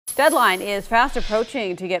Deadline is fast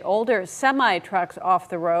approaching to get older semi-trucks off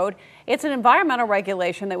the road. It's an environmental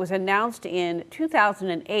regulation that was announced in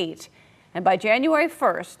 2008. And by January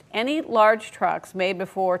 1st, any large trucks made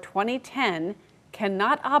before 2010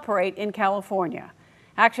 cannot operate in California.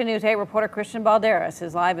 Action News 8 reporter Christian Balderas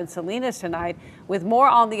is live in Salinas tonight with more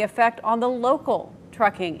on the effect on the local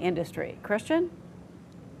trucking industry. Christian?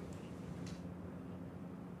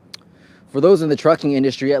 For those in the trucking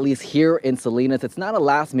industry, at least here in Salinas, it's not a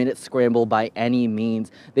last-minute scramble by any means.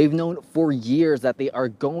 They've known for years that they are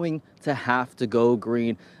going to have to go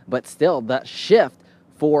green. But still, that shift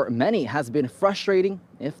for many has been frustrating,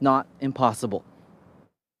 if not impossible.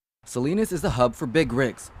 Salinas is the hub for big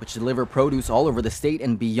rigs, which deliver produce all over the state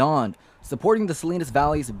and beyond, supporting the Salinas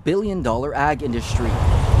Valley's billion-dollar ag industry.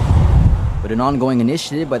 But an ongoing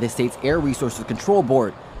initiative by the state's Air Resources Control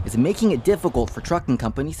Board is making it difficult for trucking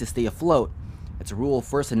companies to stay afloat. It's a rule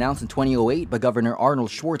first announced in 2008 by Governor Arnold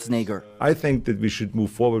Schwarzenegger. I think that we should move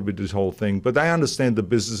forward with this whole thing, but I understand the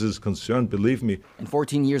business' concern, believe me. And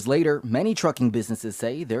 14 years later, many trucking businesses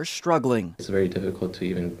say they're struggling. It's very difficult to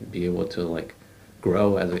even be able to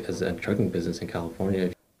grow as a trucking business in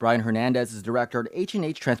California. Brian Hernandez is director at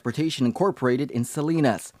H&H Transportation Incorporated in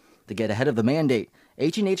Salinas. To get ahead of the mandate,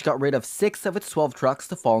 H&H got rid of 6 of its 12 trucks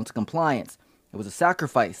to fall into compliance. It was a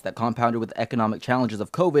sacrifice that compounded with the economic challenges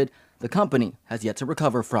of COVID the company has yet to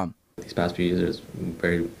recover from. These past few years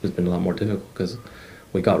has been a lot more difficult because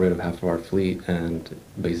we got rid of half of our fleet and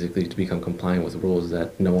basically to become compliant with rules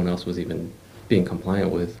that no one else was even being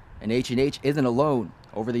compliant with. And H&H isn't alone.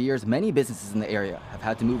 Over the years, many businesses in the area have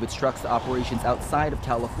had to move its trucks to operations outside of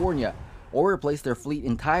California or replace their fleet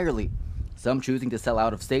entirely, some choosing to sell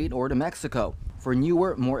out of state or to Mexico for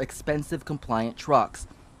newer, more expensive compliant trucks.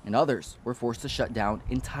 And others were forced to shut down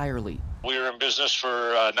entirely. We were in business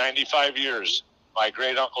for 95 years. My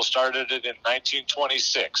great uncle started it in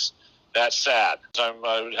 1926. That's sad.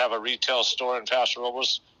 I have a retail store in Paso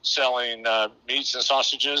Robles selling meats and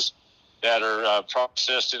sausages that are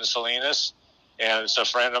processed in Salinas, and it's a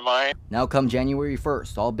friend of mine. Now come January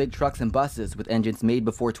 1st, all big trucks and buses with engines made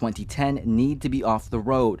before 2010 need to be off the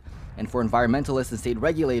road. And for environmentalists and state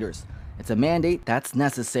regulators, it's a mandate that's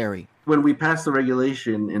necessary. When we passed the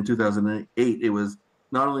regulation in 2008, it was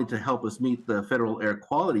not only to help us meet the federal air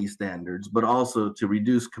quality standards, but also to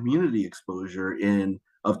reduce community exposure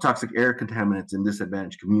of toxic air contaminants in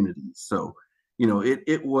disadvantaged communities. So,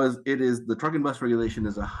 the truck and bus regulation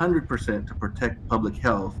is 100% to protect public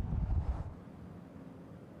health.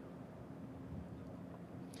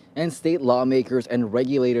 And state lawmakers and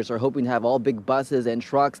regulators are hoping to have all big buses and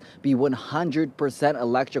trucks be 100%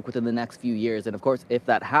 electric within the next few years. And of course, if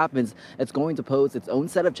that happens, it's going to pose its own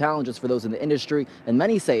set of challenges for those in the industry. And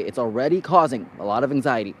many say it's already causing a lot of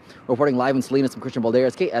anxiety. Reporting live in Salinas, I'm Christian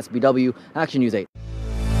Balderas, KSBW, Action News 8.